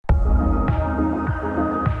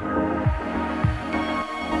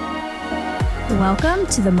Welcome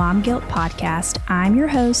to the Mom Guilt Podcast. I'm your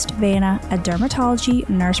host, Vanna, a dermatology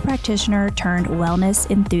nurse practitioner turned wellness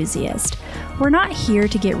enthusiast. We're not here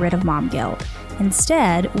to get rid of mom guilt.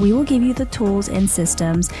 Instead, we will give you the tools and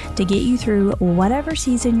systems to get you through whatever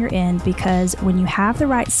season you're in, because when you have the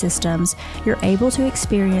right systems, you're able to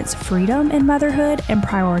experience freedom in motherhood and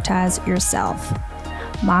prioritize yourself.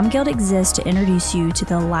 Mom Guilt exists to introduce you to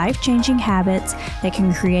the life-changing habits that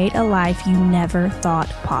can create a life you never thought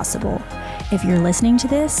possible. If you're listening to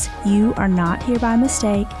this, you are not here by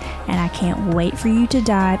mistake, and I can't wait for you to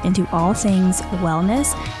dive into all things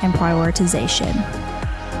wellness and prioritization.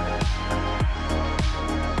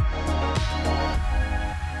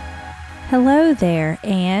 Hello there,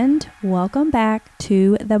 and welcome back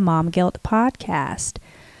to the Mom Guilt Podcast.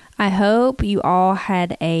 I hope you all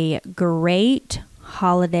had a great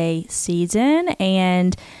holiday season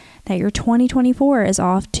and that your 2024 is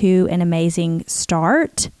off to an amazing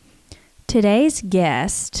start. Today's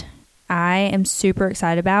guest, I am super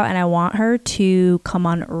excited about, and I want her to come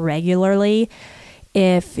on regularly.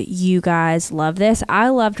 If you guys love this, I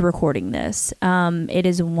loved recording this. It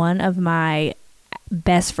is one of my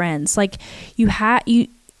best friends. Like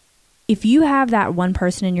if you have that one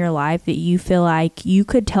person in your life that you feel like you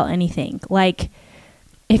could tell anything, like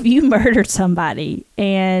if you murdered somebody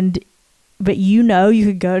but you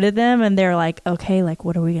could go to them and they're like, okay, like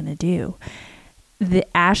what are we gonna do?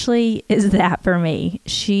 Ashley is that for me.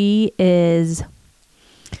 She is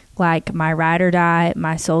like my ride or die,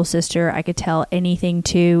 my soul sister. I could tell anything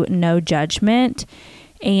to, no judgment.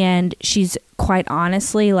 And she's quite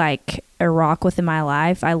honestly like a rock within my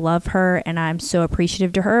life. I love her and I'm so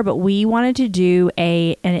appreciative to her. But we wanted to do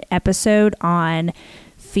an episode on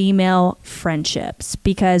female friendships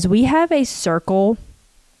because we have a circle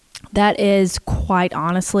that is quite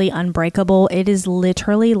honestly unbreakable. It is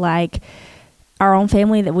literally like our own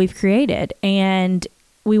family that we've created, and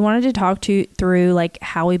we wanted to talk through like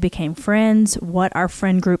how we became friends, what our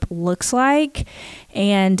friend group looks like.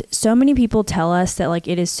 And so many people tell us that like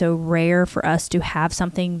it is so rare for us to have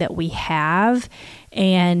something that we have,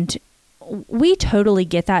 and we totally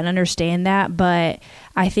get that and understand that, but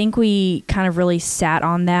I think we kind of really sat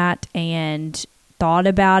on that and thought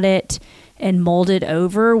about it and molded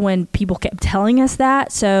over when people kept telling us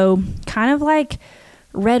that. So kind of like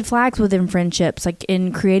red flags within friendships, like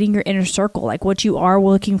in creating your inner circle, like what you are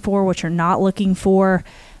looking for, what you're not looking for,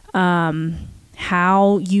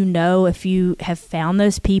 how you know if you have found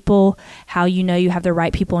those people, how you know you have the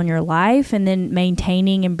right people in your life, and then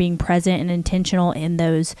maintaining and being present and intentional in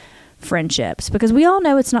those friendships. Because we all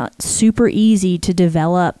know it's not super easy to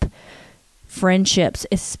develop friendships,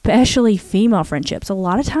 especially female friendships. A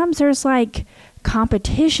lot of times there's like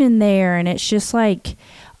competition there, and it's just like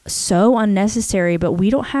so unnecessary, but we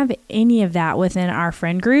don't have any of that within our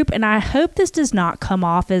friend group. And I hope this does not come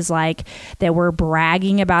off as like that we're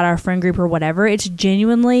bragging about our friend group or whatever. It's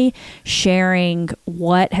genuinely sharing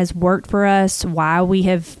what has worked for us, why we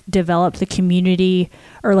have developed the community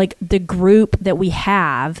or like the group that we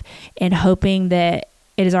have, and hoping that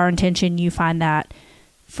it is our intention you find that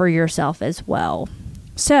for yourself as well.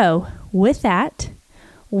 So with that,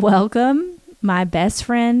 welcome my best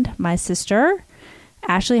friend, my sister,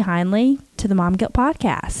 Ashley Heinly, to the Mom Guilt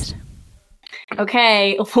Podcast.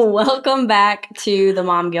 Okay, welcome back to the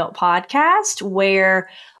Mom Guilt Podcast, where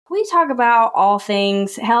we talk about all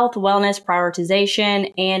things health, wellness,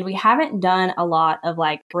 prioritization, and we haven't done a lot of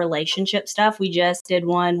like relationship stuff. We just did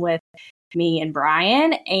one with me and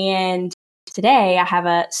Brian, and today I have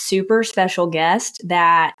a super special guest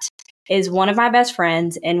that is one of my best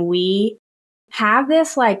friends, and we have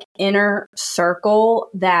this like inner circle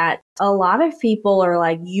that a lot of people are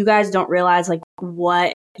like, you guys don't realize like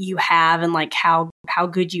what you have and like how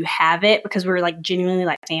good you have it, because we're like genuinely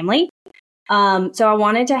like family. So I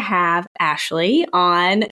wanted to have Ashley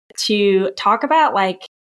on to talk about like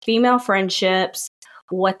female friendships,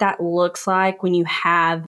 what that looks like when you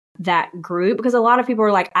have that group, because a lot of people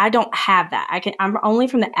are like, I don't have that. I'm only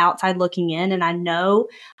from the outside looking in, and I know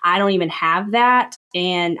I don't even have that,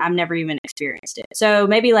 and I've never even experienced it. So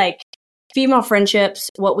maybe like female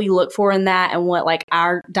friendships, what we look for in that, and what like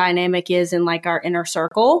our dynamic is in like our inner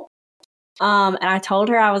circle. And I told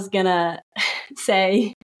her I was gonna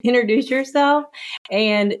say, introduce yourself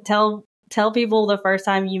and tell people the first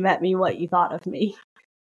time you met me what you thought of me.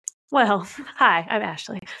 Well, hi, I'm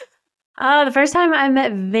Ashley. The first time I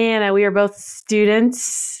met Vanna, we were both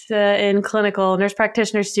students in clinical, nurse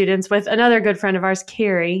practitioner students with another good friend of ours,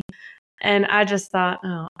 Carrie. And I just thought,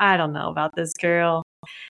 oh, I don't know about this girl.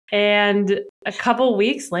 And a couple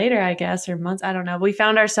weeks later, I guess, or months, I don't know, we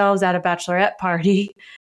found ourselves at a bachelorette party.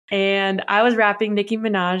 And I was rapping Nicki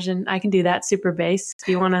Minaj, and I can do that super bass.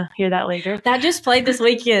 Do you want to hear that later? That just played this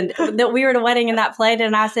weekend. That we were at a wedding and that played,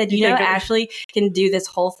 and I said, you know, Ashley can do this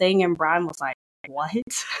whole thing, and Brian was like, what?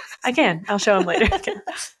 I can. I'll show him later.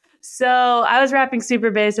 So I was rapping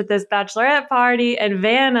super bass at this bachelorette party, and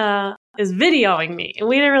Vanna is videoing me. And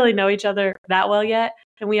we didn't really know each other that well yet.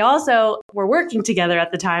 And we also were working together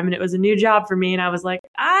at the time, and it was a new job for me. And I was like,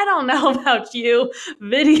 I don't know about you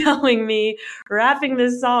videoing me rapping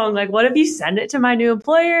this song. Like, what if you send it to my new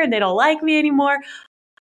employer and they don't like me anymore?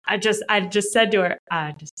 I just said to her,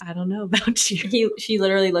 I don't know about you. She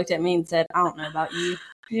literally looked at me and said, I don't know about you.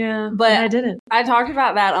 Yeah, but I didn't. I talked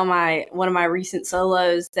about that on one of my recent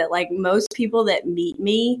solos, that like most people that meet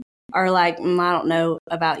me are like, I don't know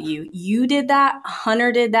about you. You did that.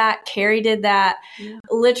 Hunter did that. Carrie did that. Yeah.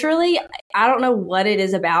 Literally, I don't know what it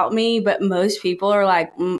is about me, but most people are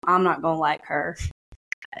like, I'm not going to like her.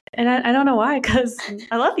 And I don't know why, because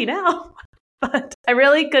I love you now. But I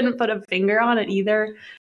really couldn't put a finger on it either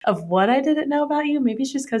of what I didn't know about you. Maybe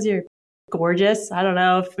it's just because you're gorgeous. I don't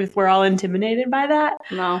know if we're all intimidated by that.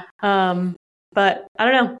 No. But I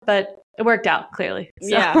don't know. But it worked out, clearly. So.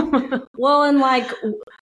 Yeah. Well, and like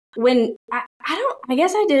when I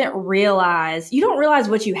guess I didn't realize, you don't realize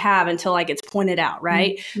what you have until like it's pointed out,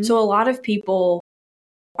 right? Mm-hmm. So a lot of people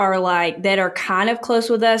are like, that are kind of close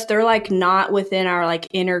with us, they're like not within our like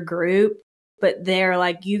inner group, but they're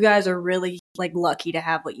like, you guys are really like lucky to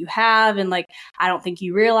have what you have. And like, I don't think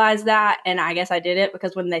you realize that. And I guess I did it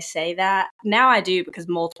because when they say that, now I do because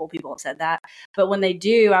multiple people have said that. But when they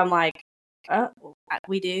do, I'm like, oh,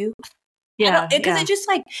 we do. Yeah. Because it just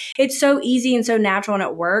like, it's so easy and so natural and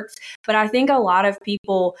it works. But I think a lot of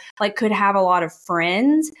people like could have a lot of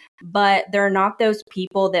friends, but they're not those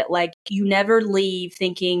people that like you never leave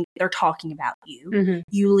thinking they're talking about you. Mm-hmm.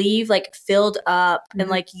 You leave like filled up and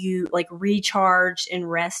like you like recharged and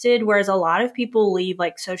rested. Whereas a lot of people leave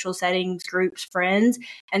like social settings, groups, friends,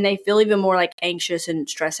 and they feel even more like anxious and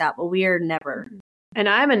stressed out. But we are never. And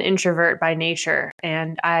I'm an introvert by nature,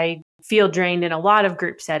 and I feel drained in a lot of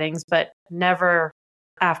group settings, but never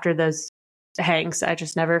after those hangs. I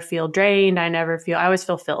just never feel drained. I always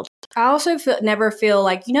feel filled. I also never feel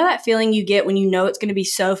like, you know, that feeling you get when you know it's going to be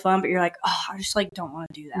so fun, but you're like, oh, I just like don't want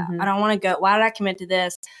to do that. Mm-hmm. I don't want to go. Why did I commit to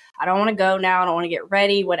this? I don't want to go now. I don't want to get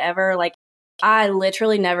ready, whatever. Like, I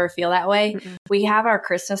literally never feel that way. Mm-mm. We have our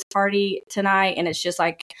Christmas party tonight, and it's just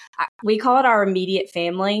like, we call it our immediate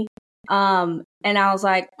family. And I was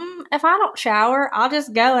like, if I don't shower, I'll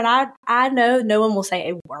just go, and I know no one will say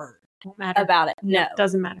a word about it. No. Yep,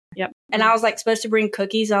 doesn't matter. Yep. And I was like supposed to bring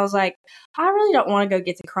cookies. I was like, I really don't want to go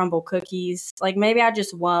get the crumble cookies. Like, maybe I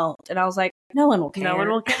just won't. And I was like, no one will care. No one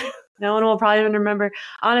will care. No one will probably even remember.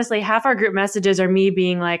 Honestly, half our group messages are me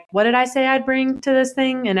being like, what did I say I'd bring to this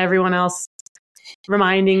thing? And everyone else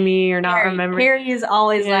reminding me or not remembering. Harry is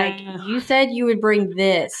always like, you said you would bring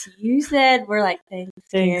this. You said, we're like,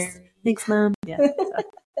 thanks. Thanks, Mom. Yeah. So.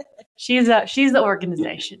 She's the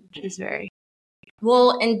organization. She's very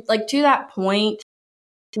well, and like to that point,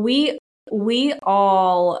 we've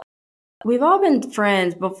all been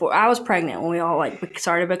friends before. I was pregnant when we all like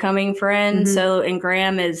started becoming friends. Mm-hmm. So, and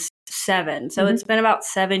Graham is 7. So it's been about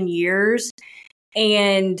 7 years,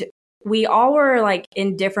 and we all were like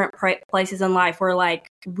in different places in life where like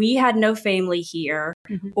we had no family here,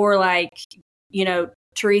 or like, you know,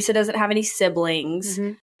 Teresa doesn't have any siblings.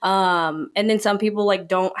 Mm-hmm. And then some people like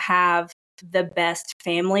don't have the best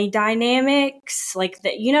family dynamics, like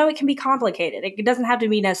that, you know, it can be complicated. It doesn't have to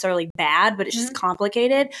be necessarily bad, but it's just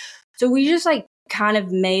complicated. So we just like kind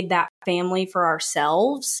of made that family for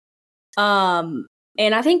ourselves. And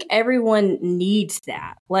I think everyone needs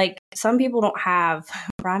that. Like, some people don't have,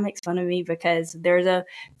 Brian makes fun of me because there's a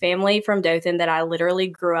family from Dothan that I literally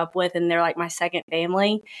grew up with, and they're like my second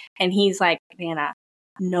family. And he's like, Vanna,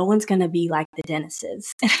 no one's going to be like the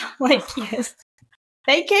Dennises. And I'm like, yes,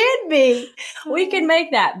 they can be. We can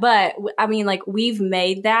make that. But I mean, like, we've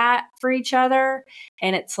made that for each other.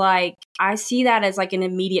 And it's like, I see that as like an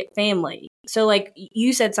immediate family. So like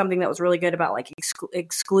you said something that was really good about like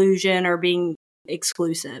exclusion or being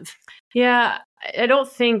exclusive. Yeah.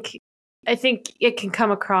 I think it can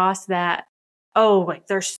come across that, oh, like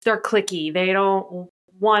they're cliquey. They don't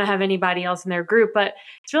want to have anybody else in their group, but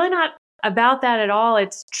it's really not about that at all.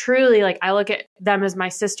 It's truly like, I look at them as my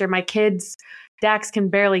sister. My kids, Dax can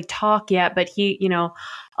barely talk yet, but he, you know,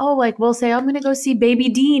 oh, like we'll say, I'm going to go see baby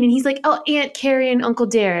Dean. And he's like, oh, Aunt Carrie and Uncle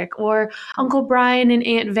Derek, or Uncle Brian and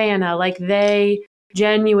Aunt Vanna. Like, they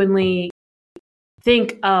genuinely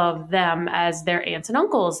think of them as their aunts and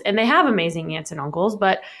uncles, and they have amazing aunts and uncles,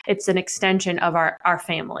 but it's an extension of our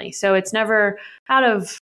family. So it's never out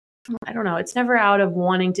of I don't know, it's never out of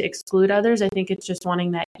wanting to exclude others. I think it's just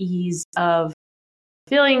wanting that ease of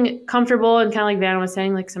feeling comfortable, and kind of like Vanna was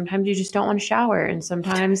saying, like sometimes you just don't want to shower, and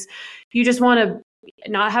sometimes you just want to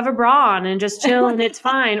not have a bra on and just chill and it's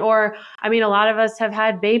fine. Or, I mean, a lot of us have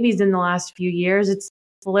had babies in the last few years. It's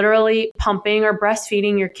literally pumping or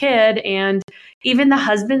breastfeeding your kid. And even the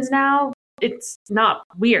husbands now, it's not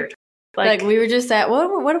weird. Like we were just at,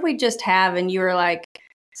 what did we just have? And you were like,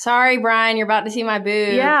 sorry, Brian, you're about to see my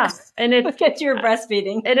boob. Yeah. And it's because you're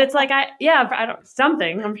breastfeeding. And it's like, I don't,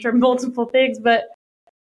 something, I'm sure multiple things, but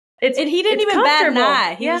he didn't even bat an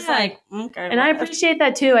eye. He was like, okay. And I appreciate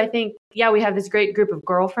that too. I think, we have this great group of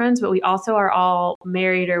girlfriends, but we also are all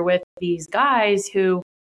married or with these guys who,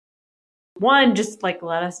 one, just like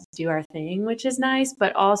let us do our thing, which is nice,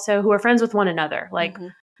 but also who are friends with one another. Like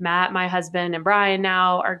Matt, my husband, and Brian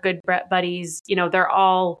now are good buddies. We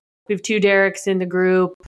have 2 Dereks in the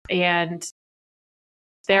group, and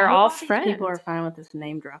they're all friends. People are fine with this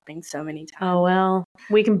name dropping so many times. Oh, well,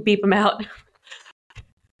 we can beep them out.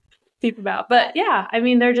 But yeah, I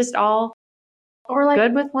mean, they're just all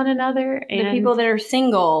good with one another. And the people that are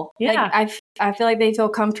single, I feel like they feel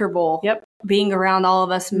comfortable being around all of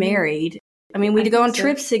us married. I mean, we go on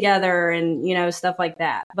trips together and, stuff like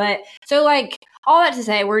that. But so all that to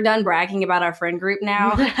say, we're done bragging about our friend group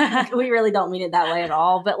now. We really don't mean it that way at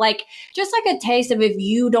all. But just a taste of, if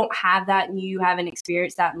you don't have that and you haven't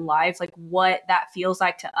experienced that in life, what that feels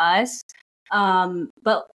like to us.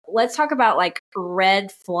 But let's talk about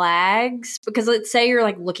red flags, because let's say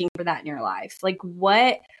you're looking for that in your life.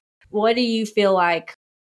 What do you feel like,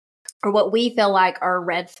 or what we feel like are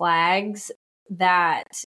red flags that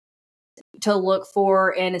to look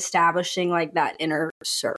for in establishing that inner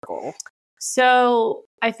circle? So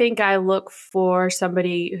I think I look for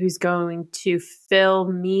somebody who's going to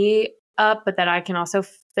fill me up, but that I can also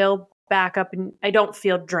fill back up, and I don't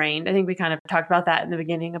feel drained. I think we kind of talked about that in the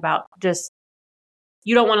beginning, about just,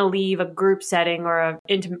 you don't want to leave a group setting or a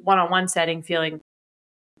intimate one-on-one setting feeling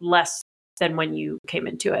less than when you came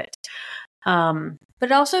into it. But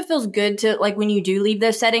it also feels good to, when you do leave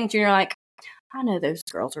those settings, you're like, I know those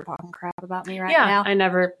girls are talking crap about me right now. I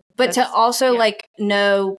never. But to also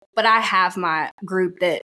know, but I have my group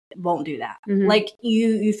that won't do that.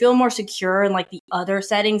 You feel more secure in the other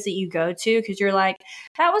settings that you go to, because you're like,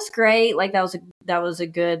 that was great. That was a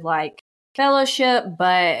good fellowship,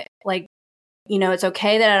 but it's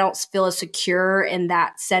okay that I don't feel as secure in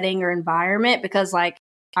that setting or environment, because I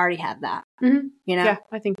already have that. Yeah,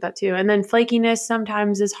 I think that too. And then flakiness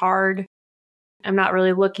sometimes is hard. I'm not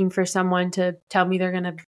really looking for someone to tell me they're going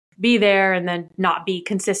to be there and then not be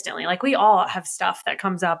consistently. We all have stuff that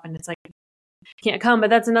comes up and it's can't come. But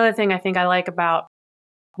that's another thing I think I like about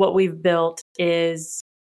what we've built is,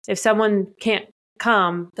 if someone can't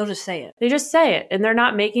come, they'll just say it. They just say it, and they're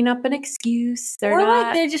not making up an excuse.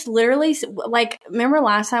 They're just literally remember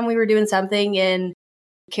last time we were doing something and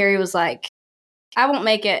Carrie was like, I won't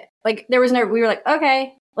make it. There was no, we were like,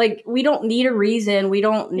 okay. We don't need a reason. We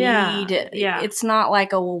don't need it's not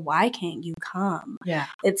well, why can't you come? Yeah.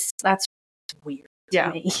 That's weird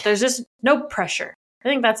to me. There's just no pressure. I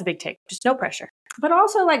think that's a big take. Just no pressure. But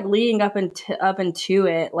also leading up into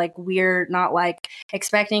it, we're not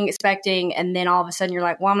expecting, and then all of a sudden you're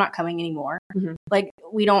well, I'm not coming anymore.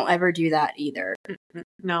 We don't ever do that either.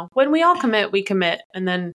 No. When we all commit, we commit, and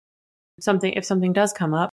then if something does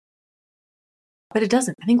come up, but it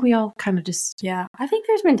doesn't. I think we all kind of just... Yeah. I think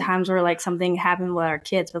there's been times where something happened with our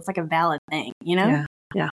kids, but it's a valid thing, Yeah.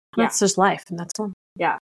 That's just life, and that's one.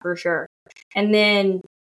 Yeah, for sure. And then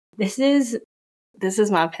this is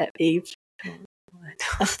my pet peeve.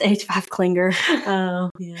 A stage 5 clinger. Oh,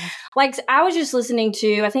 yeah. I was just listening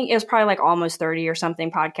to, I think it was probably Almost 30 or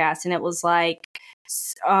something podcast, and it was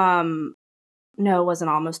no, it wasn't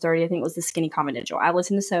Almost 30. I think it was the Skinny Confidential. I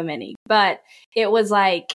listened to so many. But it was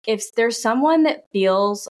if there's someone that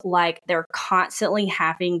feels they're constantly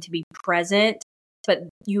having to be present, but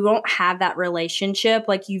you don't have that relationship,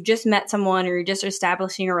 you've just met someone or you're just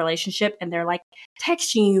establishing a relationship and they're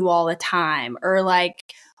texting you all the time, or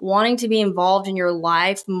wanting to be involved in your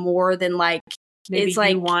life more than maybe it's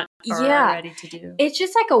you want or are ready to do. It's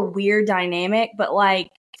just a weird dynamic, but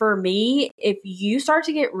for me, if you start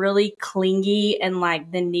to get really clingy and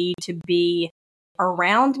the need to be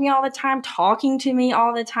around me all the time, talking to me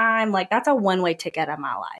all the time, that's a one-way ticket of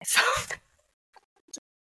my life.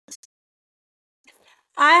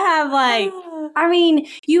 I have I mean,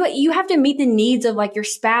 you have to meet the needs of your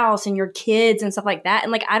spouse and your kids and stuff like that.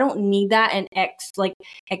 And I don't need that in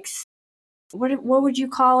what would you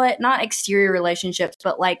call it? Not exterior relationships,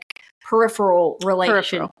 but peripheral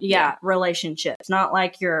relationships.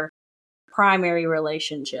 Not your primary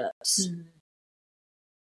relationships.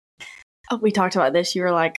 Oh, we talked about this. You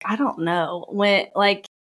were like, I don't know. When, like,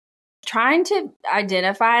 trying to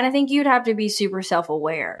identify, and I think you'd have to be super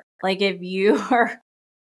self-aware. Like, if you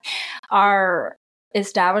are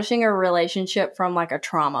establishing a relationship from, like, a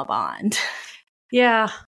trauma bond. Yeah.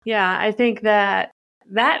 I think that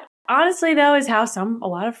honestly, though, is how a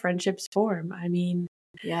lot of friendships form. I mean,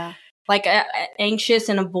 yeah. Like anxious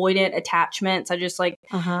and avoidant attachments. I just did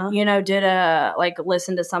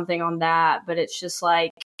listen to something on that, but it's just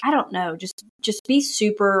like, I don't know, just be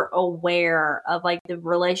super aware of like the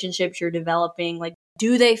relationships you're developing. Like,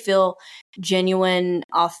 do they feel genuine,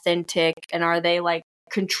 authentic, and are they like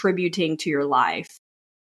contributing to your life?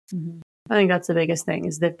 Mm-hmm. I think that's the biggest thing,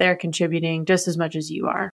 is that they're contributing just as much as you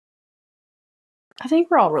are. I think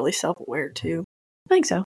we're all really self-aware too. I think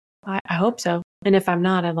so. I hope so. And if I'm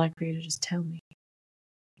not, I'd like for you to just tell me.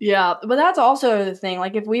 Yeah, but that's also the thing.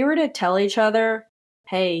 Like, if we were to tell each other,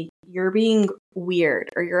 hey, you're being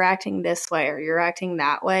weird, or you're acting this way, or you're acting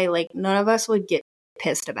that way, like, none of us would get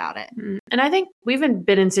pissed about it. And I think we've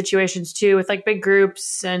been in situations too with like big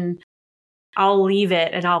groups, and I'll leave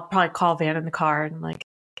it and I'll probably call Van in the car and I'm like,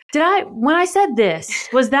 when I said this,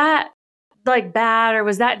 was that like bad, or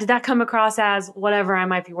did that come across as whatever I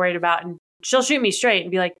might be worried about? And she'll shoot me straight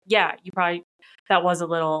and be like, yeah, that was a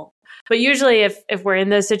little. But usually if we're in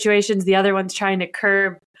those situations, the other one's trying to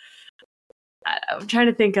curb. I'm trying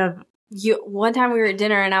to think of. One time we were at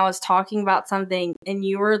dinner and I was talking about something and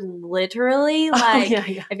you were literally like,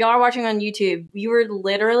 if y'all are watching on YouTube, you were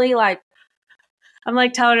literally like, I'm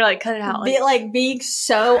like telling her, like, cut it out. Being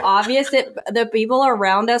so obvious that the people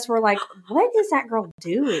around us were like, what is that girl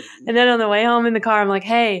doing? And then on the way home in the car, I'm like,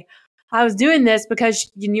 hey, I was doing this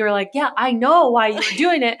because you were like, yeah, I know why you were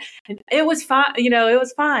doing it. And it was fine. It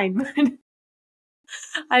was fine.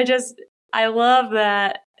 I love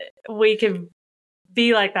that we can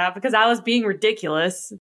be like that, because I was being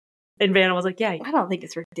ridiculous. And Vanna was like, yeah. I don't think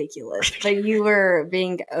it's ridiculous, but you were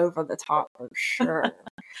being over the top for sure.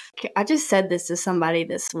 I just said this to somebody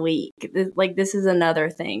this week. This is another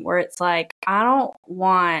thing where it's like, I don't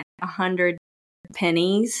want 100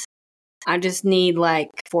 pennies. I just need like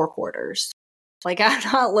 4 quarters. Like, I'm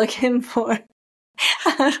not looking for.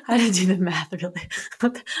 I didn't do the math really.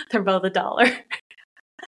 They're both $1.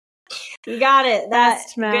 You got it.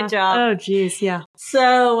 That's good job. Oh, geez, yeah.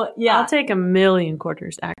 So, yeah. I'll take 1,000,000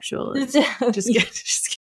 quarters, actually. Just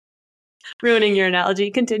kidding. Ruining your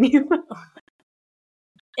analogy. Continue.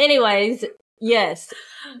 Anyways, yes.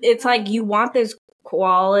 It's like you want those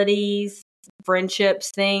qualities,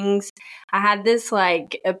 friendships, things. I had this,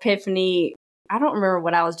 like, epiphany. I don't remember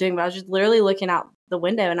what I was doing, but I was just literally looking out the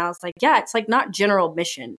window and I was like, yeah, it's like not general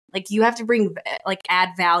admission. Like, you have to add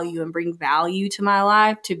value and bring value to my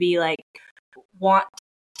life to be like,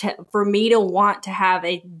 for me to want to have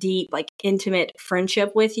a deep, like, intimate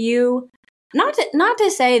friendship with you. Not to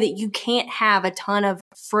say that you can't have a ton of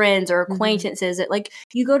friends or acquaintances that like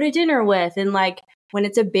you go to dinner with, and like when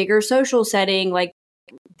it's a bigger social setting, like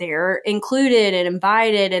they're included and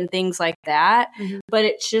invited and things like that. But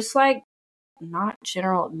it's just like not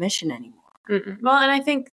general admission anymore. Well, and I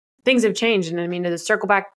think things have changed. And I mean, to circle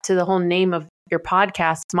back to the whole name of your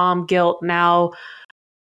podcast, Mom Guilt. Now,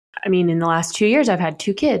 I mean, in the last 2 years, I've had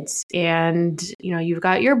 2 kids, and you've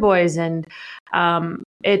got your boys, and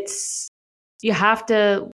you have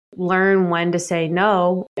to learn when to say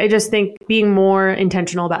no. I just think being more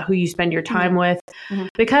intentional about who you spend your time with,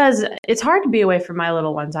 because it's hard to be away from my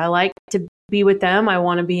little ones. I like to be with them. I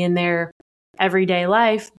want to be in their everyday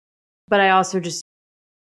life, but I also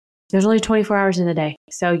there's only 24 hours in a day.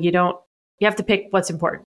 So you have to pick what's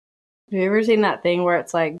important. Have you ever seen that thing where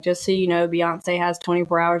it's like, just so you know, Beyonce has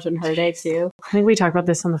 24 hours in her day too? I think we talked about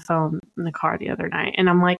this on the phone in the car the other night. And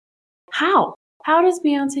I'm like, how? How does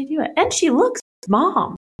Beyonce do it? And she looks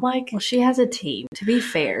mom. Like, well, she has a team. To be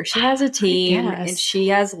fair, she has a team and she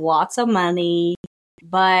has lots of money,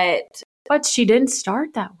 but she didn't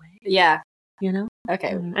start that way. Yeah. Okay.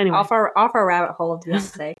 Anyway, off our rabbit hole of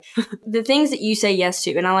Beyonce. The things that you say yes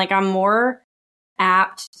to, and I'm more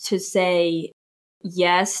apt to say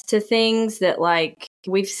yes to things that like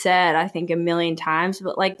we've said, I think, a million times,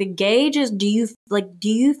 but like the gauge is, do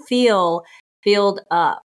you feel filled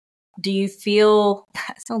up? Do you feel,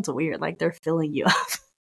 that sounds weird, like they're filling you up.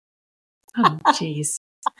 Oh, jeez.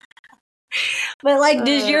 But like,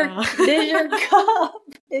 is your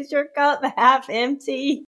cup half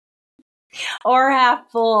empty or half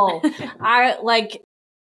full? I like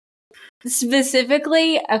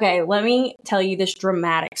specifically, okay, let me tell you this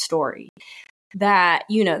dramatic story that,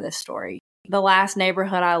 this story. The last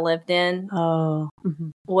neighborhood I lived in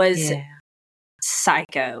was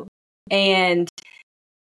psycho. And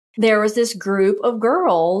there was this group of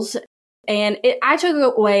girls, and I took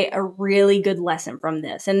away a really good lesson from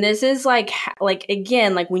this. And this is like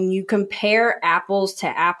again, like when you compare apples to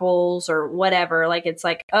apples or whatever, like it's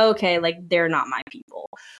like, okay, like they're not my people.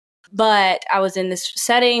 But I was in this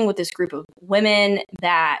setting with this group of women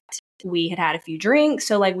that we had a few drinks.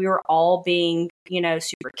 So like we were all being,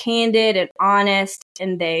 super candid and honest,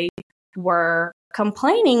 and they were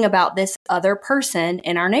complaining about this other person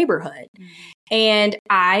in our neighborhood. Mm-hmm. And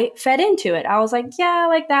I fed into it. I was like, yeah,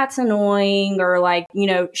 like that's annoying, or like,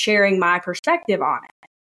 sharing my perspective on it.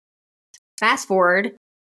 Fast forward,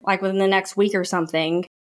 like within the next week or something,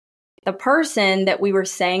 the person that we were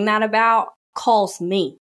saying that about calls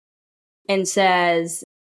me and says,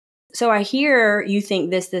 so I hear you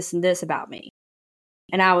think this, this, and this about me.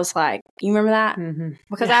 And I was like, you remember that? Mm-hmm.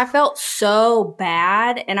 Because I felt so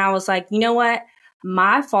bad. And I was like, you know what?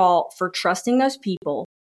 My fault for trusting those people,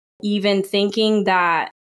 even thinking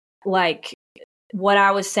that like what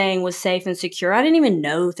I was saying was safe and secure. I didn't even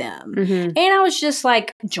know them. Mm-hmm. And I was just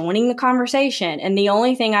like joining the conversation. And the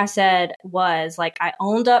only thing I said was like, I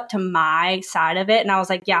owned up to my side of it. And I was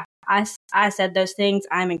like, yeah, I said those things.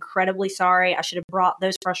 I'm incredibly sorry. I should have brought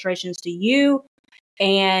those frustrations to you.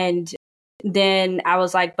 And then I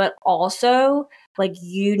was like, but also like,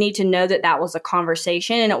 you need to know that that was a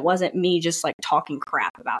conversation and it wasn't me just like talking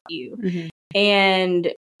crap about you. Mm-hmm.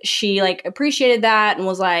 And she like appreciated that and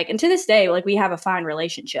was like, and to this day, like we have a fine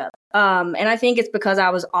relationship. And I think it's because I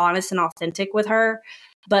was honest and authentic with her,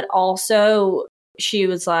 but also she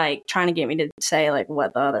was like trying to get me to say like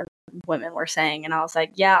what the other women were saying. And I was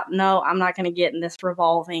like, yeah, no, I'm not going to get in this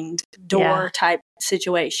revolving door type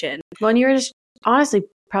situation. Well, and you were just honestly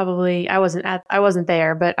probably, I wasn't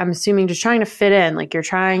there, but I'm assuming just trying to fit in. Like you're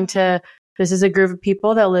trying to, this is a group of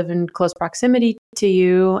people that live in close proximity to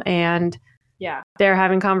you, and they're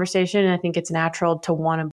having conversation. And I think it's natural to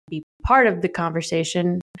want to be part of the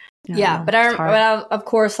conversation. But I of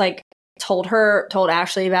course like told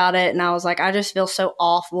Ashley about it. And I was like, I just feel so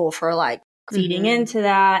awful for like feeding into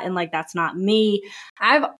that. And like, that's not me.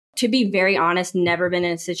 I've, to be very honest, never been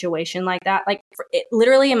in a situation like that. Like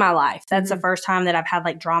literally in my life, that's the first time that I've had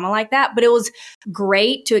like drama like that. But it was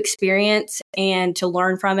great to experience and to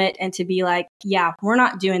learn from it and to be like, yeah, we're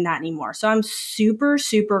not doing that anymore. So I'm super,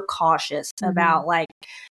 super cautious about like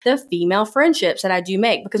the female friendships that I do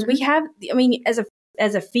make, because we have, I mean, as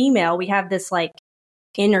a female, we have this like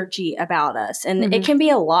energy about us, and it can be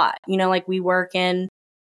a lot, like we work in,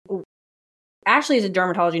 Ashley is a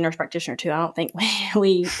dermatology nurse practitioner too. I don't think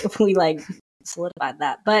we like solidified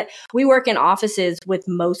that, but we work in offices with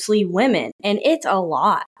mostly women, and it's a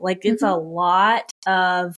lot. Like it's a lot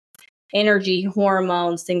of energy,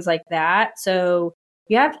 hormones, things like that. So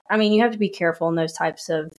you have to be careful in those types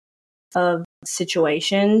of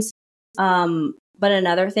situations. But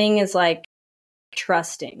another thing is like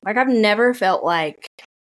trusting. Like I've never felt like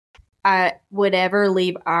I would ever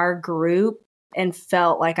leave our group and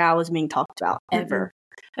felt like I was being talked about ever.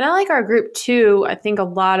 And I like our group too. I think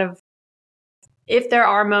if there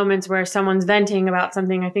are moments where someone's venting about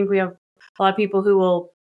something, I think we have a lot of people who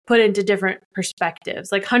will put into different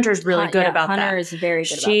perspectives. Like Hunter's really good about that. Hunter is very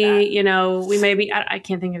good about that. We maybe, I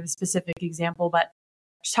can't think of a specific example, but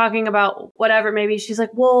she's talking about whatever, maybe she's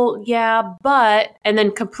like, well, yeah, but, and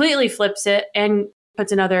then completely flips it and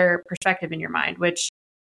puts another perspective in your mind, which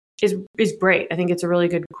is great. I think it's a really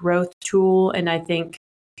good growth tool. And I think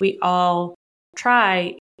we all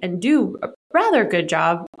try and do a rather good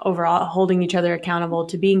job overall holding each other accountable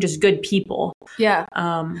to being just good people. Yeah.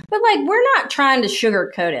 But like, we're not trying to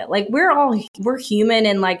sugarcoat it. Like we're human.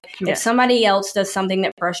 And like, if somebody else does something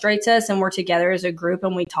that frustrates us and we're together as a group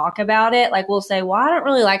and we talk about it, like we'll say, well, I don't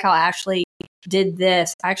really like how Ashley did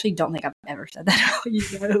this. I actually don't think I've ever said that.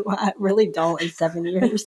 I really don't in 7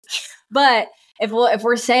 years. But if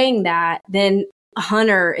we're saying that, then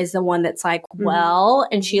Hunter is the one that's like, well,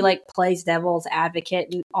 and she like plays devil's advocate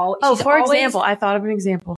and all. For example, I thought of an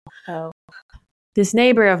example. This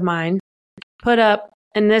neighbor of mine put up,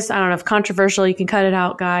 and this, I don't know if controversial, you can cut it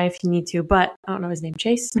out, Guy, if you need to, but I don't know his name,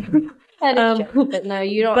 Chase. But no,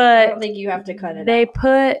 you don't. I don't think you have to cut it. They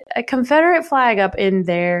put a Confederate flag up in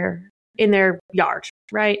their yard,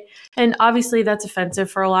 right? And obviously that's offensive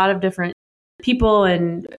for a lot of different people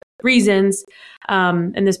and reasons.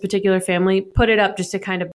 And this particular family put it up just to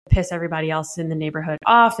kind of piss everybody else in the neighborhood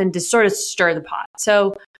off and to sort of stir the pot.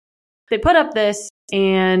 So they put up this,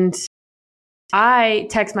 and I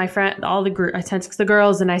text my friend, all the group, I text the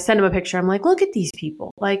girls, and I send them a picture. I'm like, look at these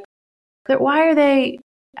people. Like, why are they?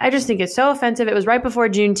 I just think it's so offensive. It was right before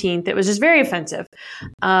Juneteenth. It was just very offensive.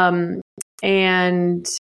 And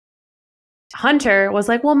Hunter was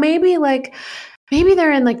like, well, maybe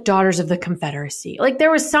they're in like Daughters of the Confederacy. Like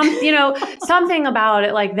there was some, something about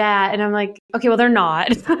it like that. And I'm like, okay, well, they're not.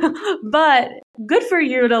 But good for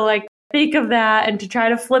you to like think of that and to try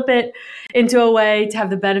to flip it into a way to have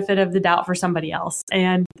the benefit of the doubt for somebody else.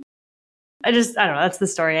 And I don't know. That's the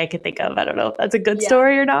story I could think of. I don't know if that's a good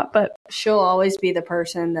story or not, but she'll always be the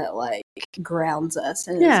person that like grounds us.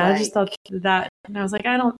 And I just thought that, and I was like,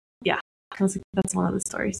 I was like, that's one of the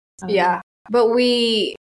stories. Yeah. But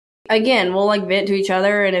we'll like vent to each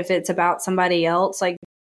other. And if it's about somebody else, like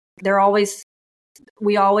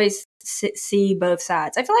we always see both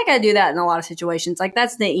sides. I feel like I do that in a lot of situations. Like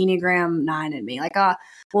that's the Enneagram 9 in me. Like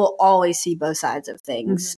we'll always see both sides of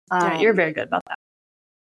things. Yeah, you're very good about that.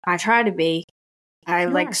 I try to be. I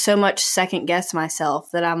like so much second guess myself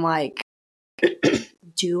that I'm like,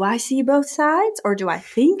 do I see both sides or do I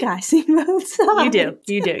think I see both sides?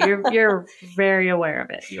 You do. You're very aware of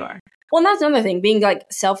it. You are. Well, and that's another thing, being like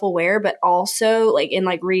self-aware, but also like in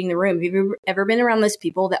like reading the room. Have you ever been around those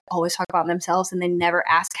people that always talk about themselves and they never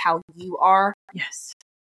ask how you are? Yes.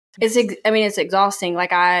 It's exhausting.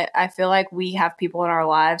 Like I feel like we have people in our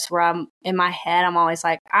lives where I'm in my head, I'm always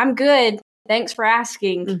like, I'm good. Thanks for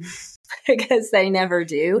asking, because they never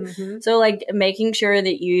do. Mm-hmm. So like making sure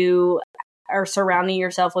that you are surrounding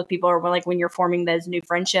yourself with people, or like when you're forming those new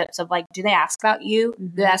friendships of like, do they ask about you? Mm-hmm.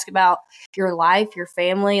 Do they ask about your life, your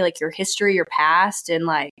family, like your history, your past, and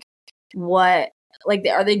like what, like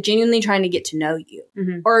are they genuinely trying to get to know you?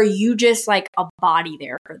 Mm-hmm. Or are you just like a body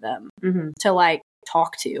there for them to like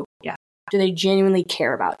talk to? Yeah. Do they genuinely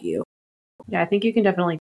care about you? Yeah, I think you can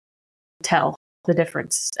definitely tell the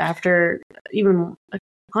difference after even,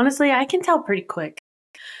 honestly, I can tell pretty quick.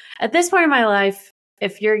 At this point in my life,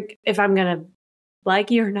 if I'm going to like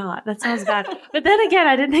you or not, that sounds bad. But then again,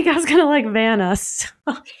 I didn't think I was going to like van us.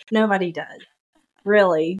 Nobody does.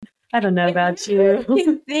 Really. I don't know about you.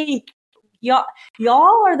 You think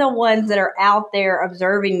y'all are the ones that are out there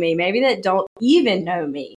observing me, maybe that don't even know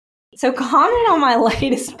me. So comment on my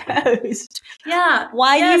latest post. Yeah.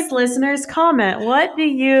 Listeners, comment. What do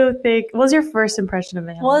you think? What was your first impression of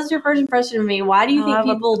me? What was your first impression of me? Why do you think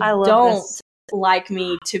people don't like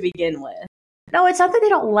me to begin with? No, it's not that they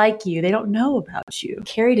don't like you. They don't know about you.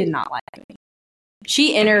 Carrie did not like me.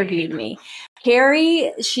 She interviewed me.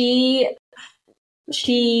 Carrie, she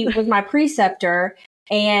was my preceptor,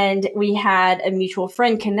 and we had a mutual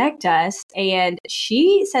friend connect us, and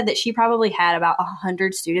she said that she probably had about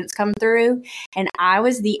 100 students come through, and I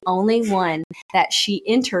was the only one that she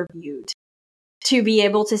interviewed to be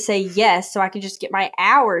able to say yes so I could just get my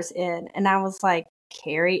hours in. And I was like,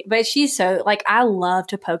 Carrie, but she's so like, I love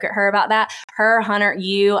to poke at her about that. Her, Hunter,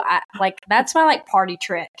 that's my like party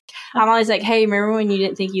trick. I'm always like, hey, remember when you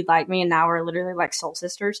didn't think you'd like me and now we're literally like soul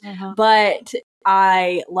sisters? But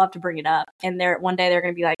I love to bring it up, and one day they're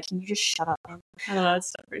gonna be like, can you just shut up, man? I don't know,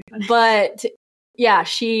 it's not pretty funny. But yeah,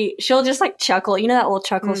 she'll just like chuckle, you know, that little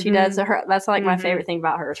chuckle she does to her. That's like my favorite thing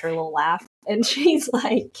about her is her little laugh. And she's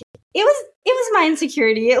like, it was my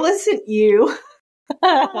insecurity, it wasn't you.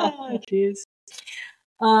 Oh, jeez.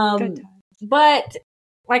 But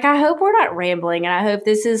like, I hope we're not rambling, and I hope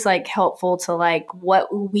this is like helpful to like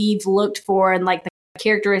what we've looked for and like the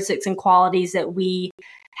characteristics and qualities that we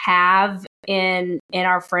have in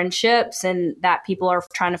our friendships, and that people are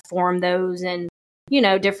trying to form those and, you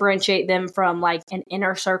know, differentiate them from like an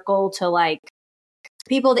inner circle to like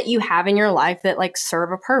people that you have in your life that like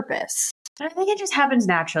serve a purpose. I think it just happens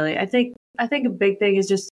naturally. I think a big thing is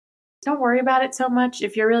just don't worry about it so much.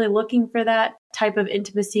 If you're really looking for that type of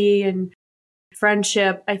intimacy and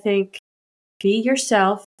friendship, I think be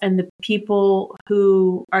yourself, and the people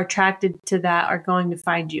who are attracted to that are going to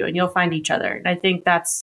find you, and you'll find each other. And I think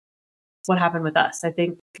that's what happened with us. I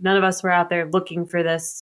think none of us were out there looking for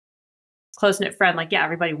this close-knit friend. Like, yeah,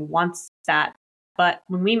 everybody wants that. But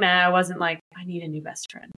when we met, I wasn't like, I need a new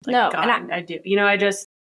best friend. Like, no, God, and I do. You know, it just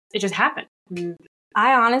happened.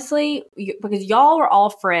 I honestly, because y'all were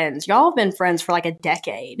all friends. Y'all have been friends for like a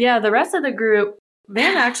decade. Yeah, the rest of the group,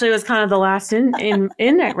 Van actually was kind of the last in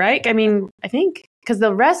it, right? I mean, I think because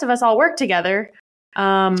the rest of us all worked together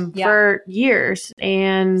for years.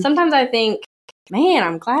 And sometimes I think, man,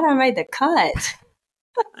 I'm glad I made the cut.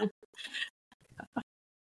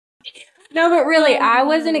 No, but really, I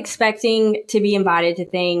wasn't expecting to be invited to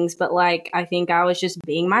things, but like, I think I was just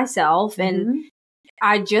being myself. And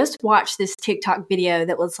I just watched this TikTok video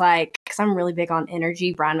that was like, because I'm really big on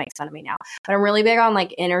energy. Brian makes fun of me now, but I'm really big on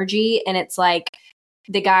like energy. And it's like,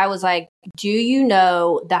 the guy was like, do you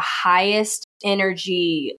know the highest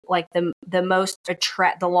energy, like the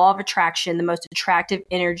law of attraction, the most attractive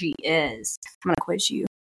energy is? I'm going to quiz you.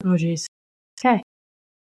 Oh, geez. Okay.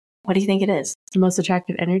 What do you think it is? The most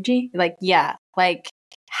attractive energy? Like, yeah, like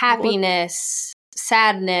happiness,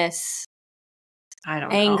 sadness, I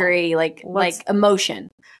don't angry, know. like emotion.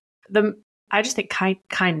 I just think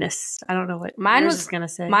kindness. I don't know what Mine yours was is going to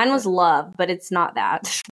say. Mine was love, but it's not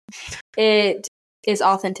that. It is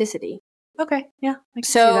authenticity. Okay, yeah. I can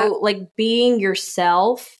see So, that. like being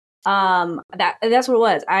yourself. That's what it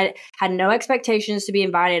was. I had no expectations to be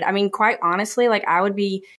invited. I mean, quite honestly, like I would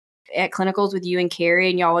be at clinicals with you and Carrie,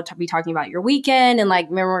 and y'all would be talking about your weekend, and like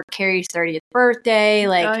remember Carrie's 30th birthday,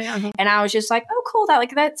 like, Oh, yeah, uh-huh. and I was just like, oh, cool,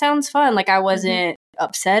 that sounds fun. Like I wasn't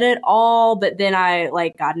upset at all, but then I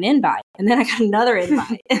like got an invite, and then I got another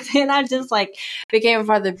invite, and then I just like became a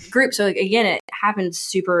part of the group. So like, again, it happened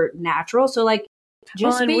super natural. So like,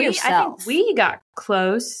 just be yourself. I think we got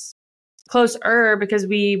closer because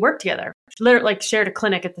we worked together, literally like shared a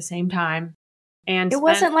clinic at the same time. And it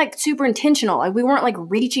wasn't like super intentional. Like we weren't like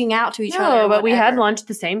reaching out to each other. No, but we had lunch at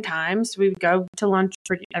the same time. So we would go to lunch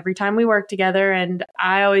every time we worked together. And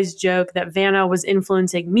I always joke that Vanna was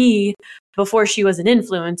influencing me before she was an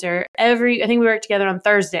influencer. I think we worked together on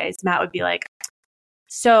Thursdays. Matt would be like,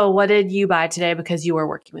 so what did you buy today because you were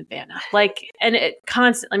working with Vanna? Like, and it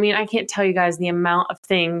constantly, I mean, I can't tell you guys the amount of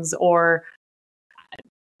things or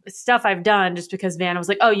stuff I've done just because Vanna was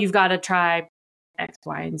like, oh, you've got to try X,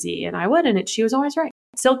 Y, and Z. And I would, and she was always right.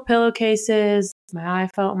 Silk pillowcases, my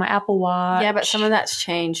iPhone, my Apple Watch. Yeah, but some of that's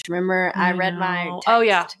changed. Remember, I read my text. Oh,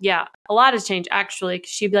 yeah. Yeah. A lot has changed, actually. 'Cause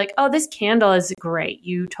she'd be like, oh, this candle is great.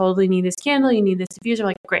 You totally need this candle. You need this diffuser. I'm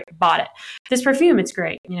like, great, bought it. This perfume, it's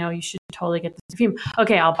great. You know, you should totally get this perfume.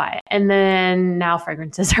 Okay, I'll buy it. And then now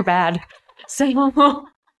fragrances are bad. So now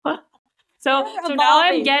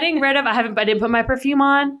I'm getting rid of, I didn't put my perfume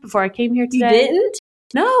on before I came here today. You didn't?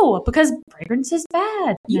 No, because fragrance is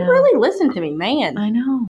bad. You really listen to me, man. I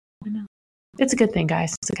know. It's a good thing,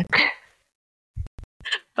 guys. It's a good thing.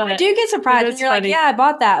 But I do get surprised when you're funny. like, yeah, I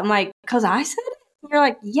bought that. I'm like, because I said it? And you're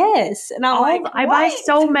like, yes. And I'm like, I buy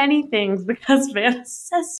so many things because Vanna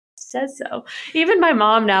says so. Even my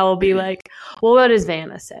mom now will be like, well, what does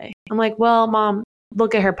Vanna say? I'm like, well, Mom,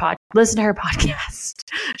 look at her listen to her podcast.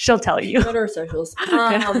 She'll tell you. Go to her socials.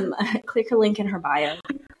 Click her link in her bio.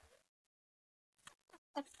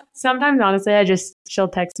 Sometimes, honestly, she'll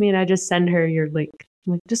text me and I just send her your link.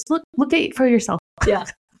 I'm like, just look at it for yourself. Yeah.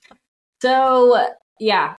 So,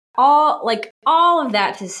 yeah, all of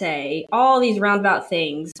that to say, all these roundabout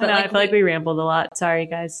things. But I feel like we rambled a lot. Sorry,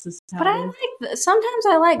 guys. But sometimes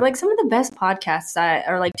I like some of the best podcasts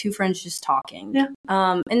are like two friends just talking. Yeah.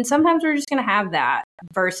 And sometimes we're just going to have that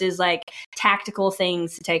versus like tactical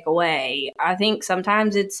things to take away. I think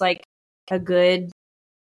sometimes it's like a good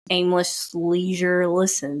aimless leisure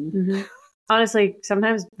listen. Mm-hmm. Honestly,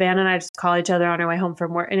 sometimes Van and I just call each other on our way home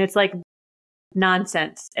from work, and it's like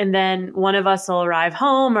nonsense. And then one of us will arrive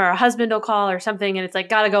home, or our husband will call, or something, and it's like,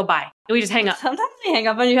 gotta go, bye. And we just hang up. Sometimes we hang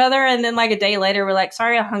up on each other, and then like a day later, we're like,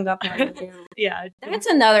 sorry, I hung up on you. Yeah. That's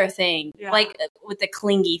another thing, like with the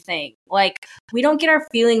clingy thing. Like, we don't get our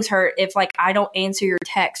feelings hurt if like I don't answer your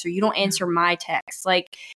text or you don't answer my text.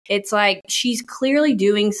 Like, it's like she's clearly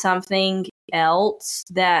doing something else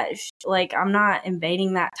that like I'm not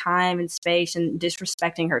invading that time and space and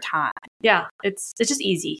disrespecting her time. Yeah, it's just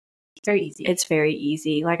easy. It's very easy. It's very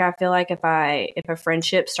easy. Like, I feel like if a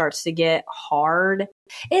friendship starts to get hard,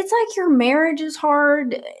 it's like your marriage is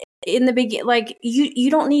hard in the beginning. Like, you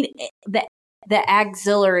don't need the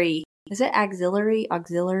auxiliary. Is it auxiliary?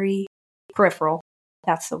 Auxiliary? Peripheral.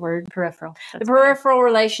 That's the word. Peripheral. The peripheral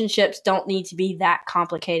relationships don't need to be that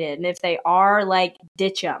complicated. And if they are, like,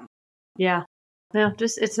 ditch them. Yeah. No,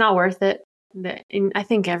 just, it's not worth it. And I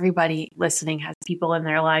think everybody listening has people in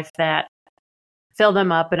their life that fill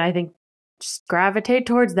them up, and I think just gravitate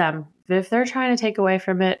towards them. If they're trying to take away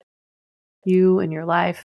from it, you and your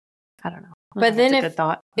life, I don't know. But then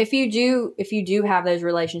if you do have those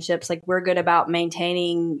relationships, like, we're good about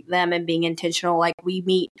maintaining them and being intentional. Like, we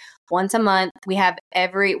meet once a month. We have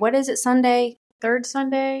Sunday? Third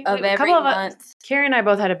Sunday of every month. Carrie and I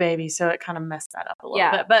both had a baby, so it kind of messed that up a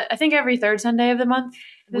little bit. But I think every third Sunday of the month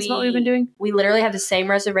is what we've been doing. We literally have the same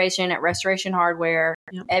reservation at Restoration Hardware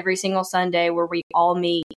every single Sunday where we all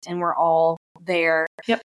meet and we're all there.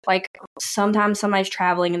 Yep. Like, sometimes somebody's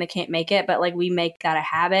traveling and they can't make it, but like, we make that a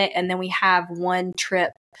habit. And then we have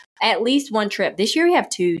at least one trip. This year we have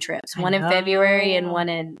 2 trips. One in February and one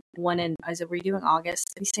in were we doing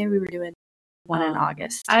August? Did we say we were doing one in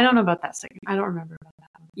August? I don't know about that second. I don't remember about that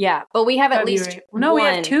one. Yeah, but we have at least we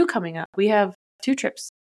have 2 coming up. We have 2 trips.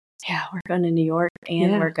 Yeah, we're going to New York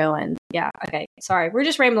and we're going. Yeah. Okay. Sorry. We're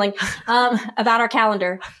just rambling about our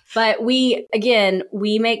calendar. But we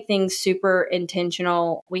make things super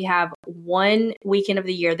intentional. We have one weekend of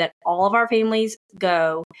the year that all of our families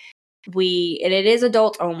go. And it is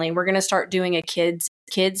adults only. We're going to start doing a kids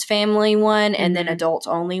family one and then adults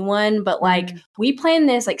only one. But like we plan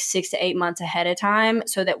this like 6 to 8 months ahead of time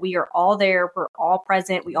so that we are all there. We're all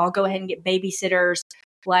present. We all go ahead and get babysitters.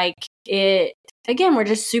 Like it, again, we're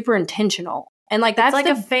just super intentional. And like that's like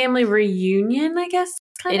a family reunion, I guess.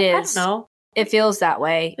 It is. I don't know. It feels that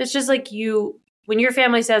way. It's just like when your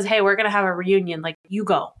family says, hey, we're going to have a reunion, like you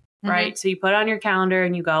go, right? So you put it on your calendar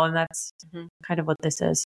and you go, and that's kind of what this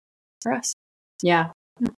is for us. Yeah.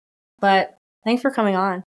 But thanks for coming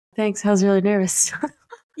on. Thanks. I was really nervous.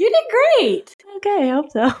 You did great. Okay, I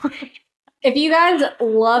hope so. If you guys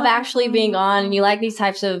love actually being on and you like these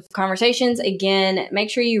types of conversations, again, make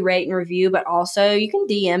sure you rate and review, but also you can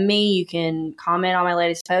DM me, you can comment on my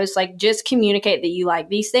latest post, like just communicate that you like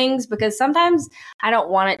these things, because sometimes I don't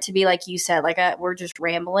want it to be like you said, like we're just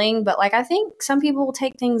rambling, but like I think some people will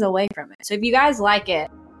take things away from it. So if you guys like it,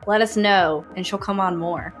 let us know and she'll come on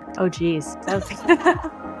more. Oh, geez.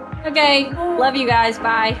 Okay. Love you guys.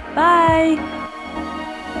 Bye. Bye.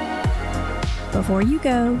 Before you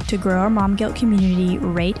go, to grow our Mom Guilt community,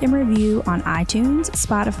 rate and review on iTunes,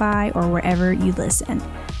 Spotify, or wherever you listen.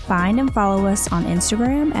 Find and follow us on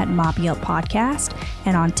Instagram at Mom Guilt Podcast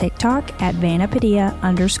and on TikTok at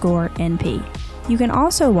Vannapadilla_NP. You can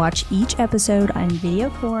also watch each episode on video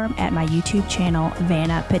form at my YouTube channel,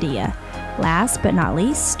 Vanna Padilla. Last but not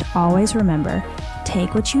least, always remember,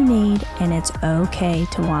 take what you need and it's okay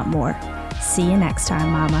to want more. See you next time,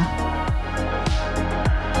 Mama.